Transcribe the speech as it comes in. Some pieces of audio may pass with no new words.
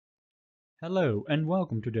Hello and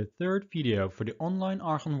welcome to the third video for the online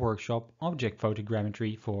Argon workshop Object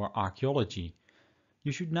Photogrammetry for Archaeology.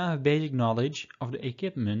 You should now have basic knowledge of the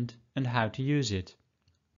equipment and how to use it.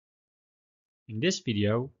 In this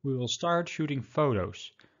video we will start shooting photos.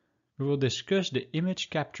 We will discuss the image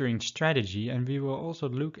capturing strategy and we will also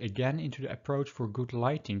look again into the approach for good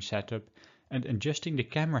lighting setup and adjusting the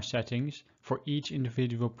camera settings for each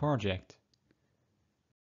individual project.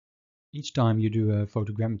 Each time you do a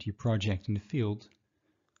photogrammetry project in the field,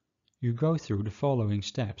 you go through the following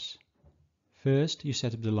steps. First, you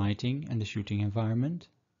set up the lighting and the shooting environment.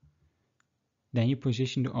 Then you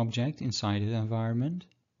position the object inside the environment.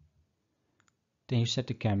 Then you set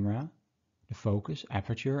the camera, the focus,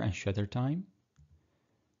 aperture and shutter time.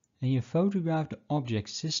 Then you photograph the object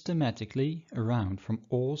systematically around from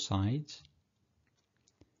all sides.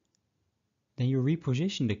 Then you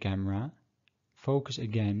reposition the camera, focus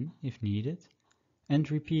again if needed, and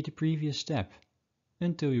repeat the previous step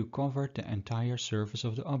until you covered the entire surface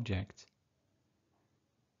of the object.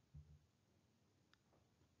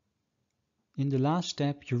 In the last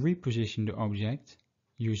step you reposition the object,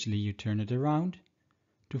 usually you turn it around,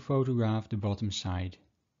 to photograph the bottom side.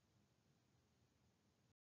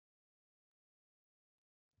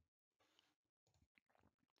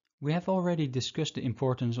 We have already discussed the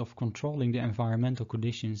importance of controlling the environmental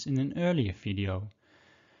conditions in an earlier video.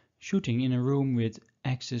 Shooting in a room with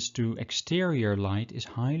access to exterior light is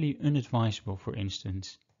highly unadvisable, for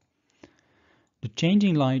instance. The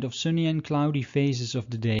changing light of sunny and cloudy phases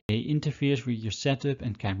of the day interferes with your setup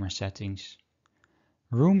and camera settings.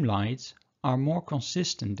 Room lights are more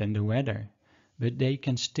consistent than the weather, but they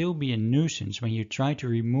can still be a nuisance when you try to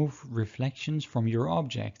remove reflections from your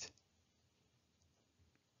object.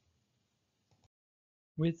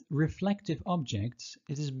 With reflective objects,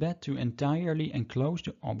 it is best to entirely enclose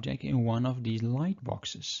the object in one of these light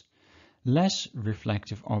boxes. Less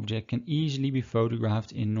reflective objects can easily be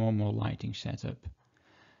photographed in normal lighting setup.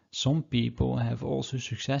 Some people have also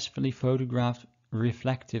successfully photographed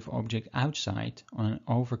reflective objects outside on an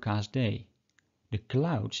overcast day. The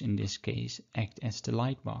clouds in this case act as the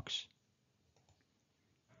light box.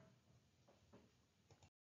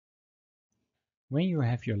 When you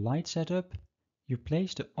have your light setup, you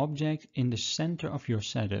place the object in the center of your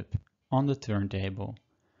setup on the turntable.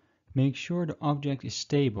 Make sure the object is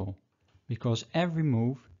stable, because every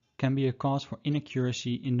move can be a cause for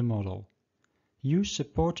inaccuracy in the model. Use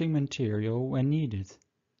supporting material when needed.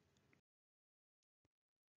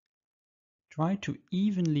 Try to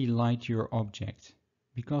evenly light your object,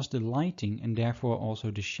 because the lighting and therefore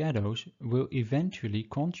also the shadows will eventually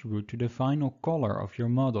contribute to the final color of your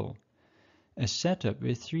model. A setup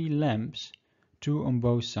with 3 lamps, 2 on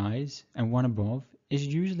both sides and 1 above, is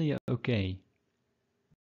usually okay.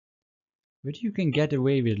 But you can get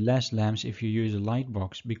away with less lamps if you use a light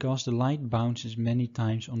box, because the light bounces many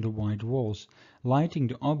times on the white walls, lighting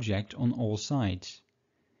the object on all sides.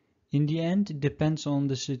 In the end, it depends on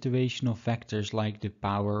the situational factors like the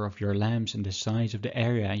power of your lamps and the size of the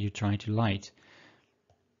area you try to light.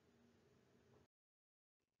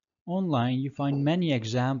 Online you find many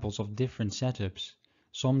examples of different setups,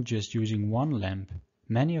 some just using 1 lamp,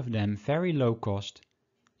 many of them very low cost.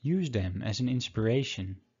 Use them as an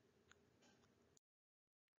inspiration.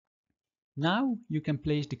 Now you can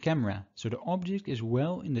place the camera so the object is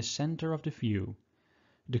well in the center of the view.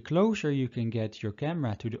 The closer you can get your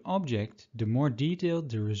camera to the object, the more detailed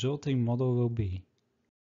the resulting model will be.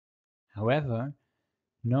 However,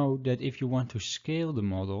 note that if you want to scale the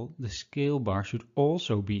model, the scale bar should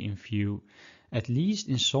also be in view, at least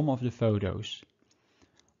in some of the photos.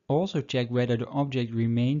 Also check whether the object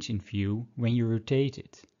remains in view when you rotate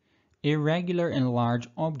it. Irregular and large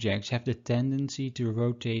objects have the tendency to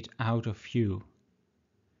rotate out of view.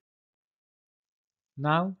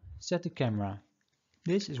 Now set the camera.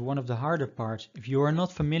 This is one of the harder parts if you are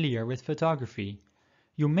not familiar with photography.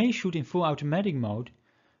 You may shoot in full automatic mode,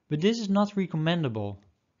 but this is not recommendable.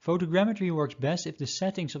 Photogrammetry works best if the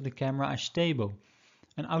settings of the camera are stable.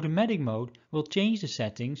 An automatic mode will change the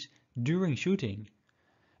settings during shooting.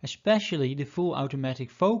 Especially the full automatic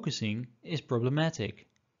focusing is problematic.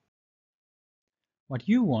 What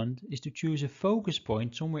you want is to choose a focus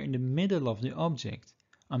point somewhere in the middle of the object.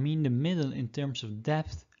 I mean the middle in terms of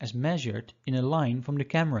depth as measured in a line from the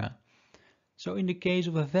camera. So in the case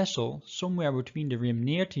of a vessel, somewhere between the rim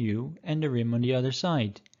near to you and the rim on the other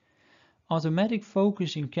side. Automatic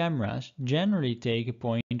focusing cameras generally take a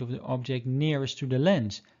point of the object nearest to the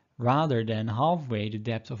lens, rather than halfway the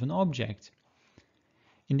depth of an object.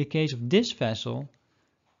 In the case of this vessel,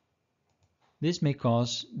 this may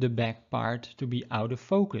cause the back part to be out of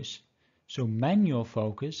focus, so manual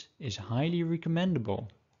focus is highly recommendable.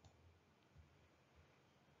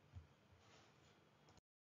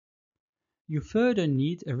 You further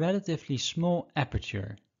need a relatively small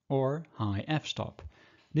aperture, or high f-stop.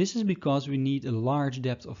 This is because we need a large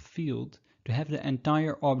depth of field to have the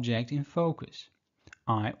entire object in focus.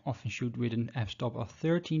 I often shoot with an f-stop of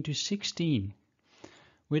 13 to 16.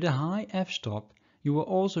 With a high f-stop, you will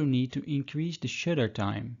also need to increase the shutter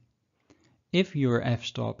time. If your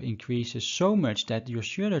f-stop increases so much that your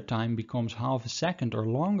shutter time becomes half a second or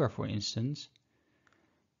longer, for instance,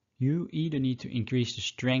 you either need to increase the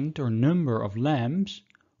strength or number of lamps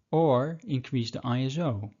or increase the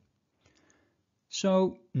ISO.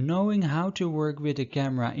 So, knowing how to work with a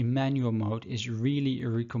camera in manual mode is really a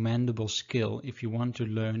recommendable skill if you want to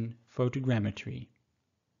learn photogrammetry.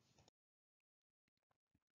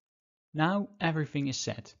 Now everything is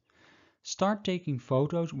set. Start taking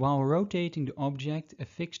photos while rotating the object a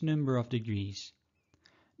fixed number of degrees.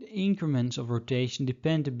 The increments of rotation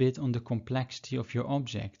depend a bit on the complexity of your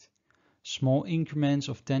object. Small increments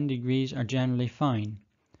of 10 degrees are generally fine,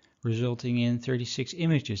 resulting in 36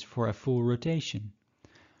 images for a full rotation.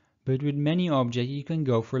 But with many objects you can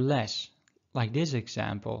go for less, like this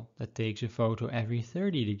example that takes a photo every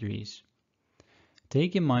 30 degrees.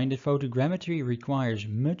 Take in mind that photogrammetry requires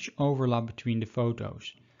much overlap between the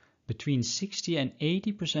photos. Between 60 and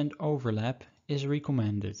 80% overlap is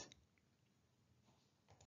recommended.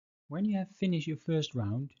 When you have finished your first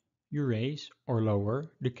round, you raise or lower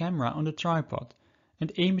the camera on the tripod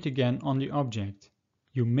and aim it again on the object.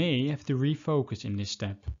 You may have to refocus in this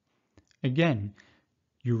step. Again,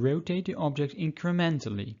 you rotate the object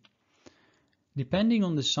incrementally. Depending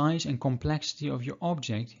on the size and complexity of your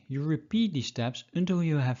object, you repeat these steps until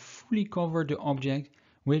you have fully covered the object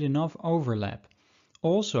with enough overlap,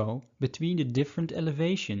 also between the different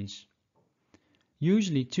elevations.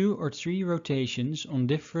 Usually 2 or 3 rotations on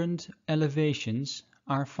different elevations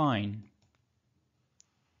are fine.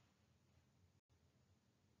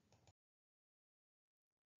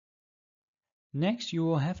 Next, you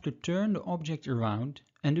will have to turn the object around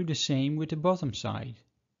and do the same with the bottom side.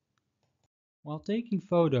 While taking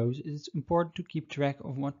photos, it is important to keep track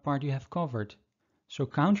of what part you have covered. So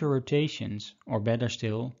count your rotations, or better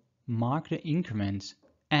still, mark the increments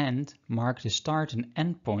and mark the start and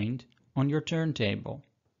end point on your turntable.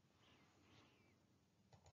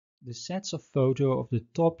 The sets of photo of the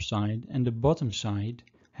top side and the bottom side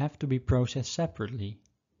have to be processed separately.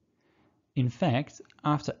 In fact,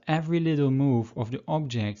 after every little move of the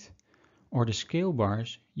object or the scale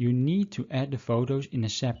bars, you need to add the photos in a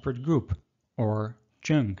separate group, or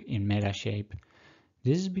chunk in Metashape.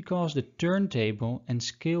 This is because the turntable and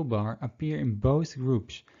scale bar appear in both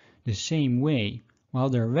groups the same way, while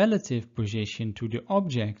their relative position to the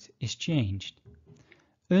object is changed.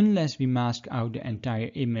 Unless we mask out the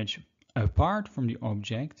entire image apart from the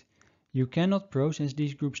object, you cannot process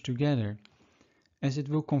these groups together, as it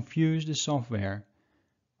will confuse the software.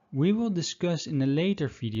 We will discuss in a later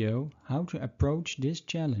video how to approach this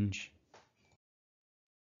challenge.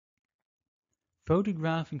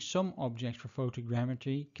 Photographing some objects for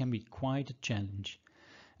photogrammetry can be quite a challenge.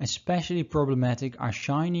 Especially problematic are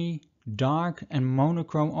shiny, dark and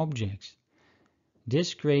monochrome objects.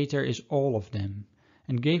 This crater is all of them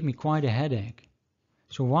and gave me quite a headache.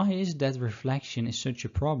 So why is it that reflection is such a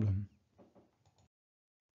problem?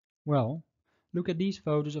 Well, look at these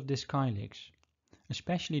photos of this Kylix.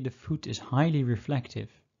 Especially the foot is highly reflective.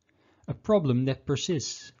 A problem that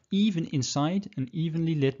persists even inside an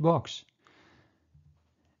evenly lit box.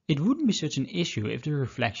 It wouldn't be such an issue if the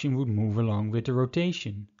reflection would move along with the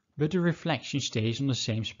rotation, but the reflection stays on the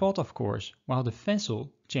same spot of course, while the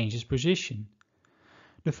vessel changes position.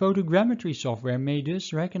 The photogrammetry software may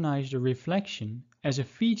thus recognize the reflection as a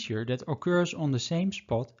feature that occurs on the same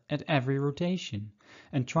spot at every rotation,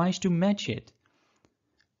 and tries to match it.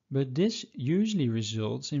 But this usually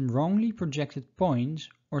results in wrongly projected points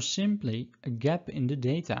or simply a gap in the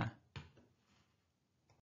data.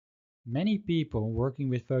 Many people working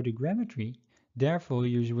with photogrammetry therefore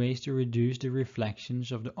use ways to reduce the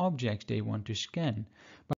reflections of the objects they want to scan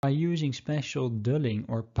by using special dulling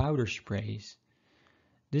or powder sprays.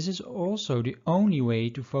 This is also the only way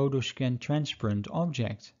to photoscan transparent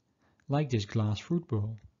objects, like this glass fruit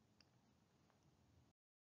bowl.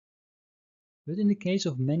 But in the case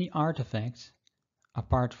of many artifacts,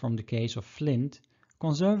 apart from the case of flint,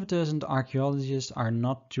 conservators and archaeologists are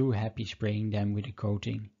not too happy spraying them with a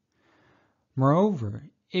coating. Moreover,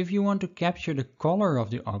 if you want to capture the color of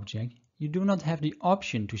the object, you do not have the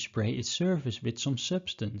option to spray its surface with some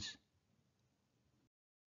substance.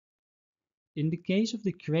 In the case of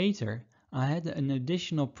the crater, I had an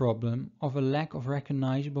additional problem of a lack of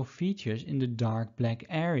recognizable features in the dark black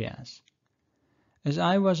areas. As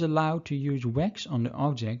I was allowed to use wax on the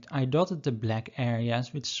object, I dotted the black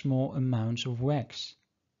areas with small amounts of wax.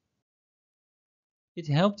 It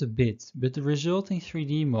helped a bit, but the resulting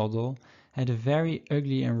 3D model had a very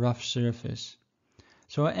ugly and rough surface,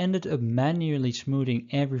 so I ended up manually smoothing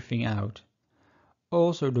everything out.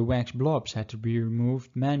 Also, the wax blobs had to be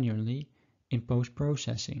removed manually in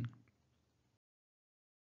post-processing.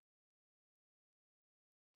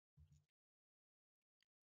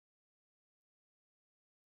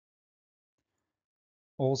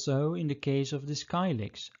 Also, in the case of the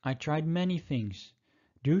Skylix, I tried many things.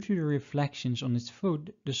 Due to the reflections on its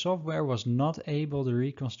foot, the software was not able to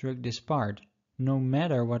reconstruct this part, no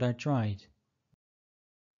matter what I tried.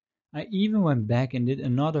 I even went back and did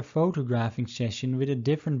another photographing session with a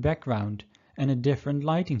different background and a different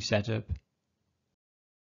lighting setup.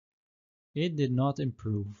 It did not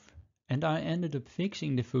improve, and I ended up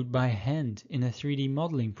fixing the foot by hand in a 3D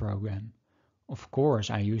modeling program. Of course,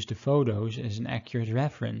 I used the photos as an accurate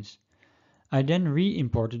reference. I then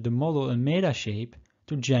re-imported the model in Metashape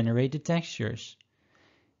to generate the textures.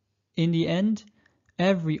 In the end,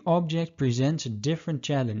 every object presents a different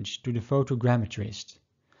challenge to the photogrammetrist,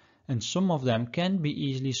 and some of them can be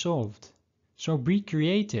easily solved. So be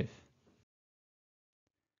creative.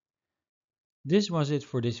 This was it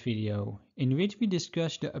for this video, in which we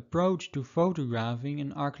discussed the approach to photographing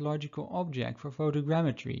an archaeological object for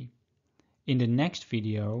photogrammetry. In the next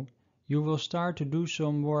video, you will start to do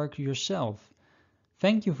some work yourself.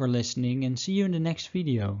 Thank you for listening and see you in the next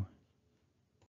video.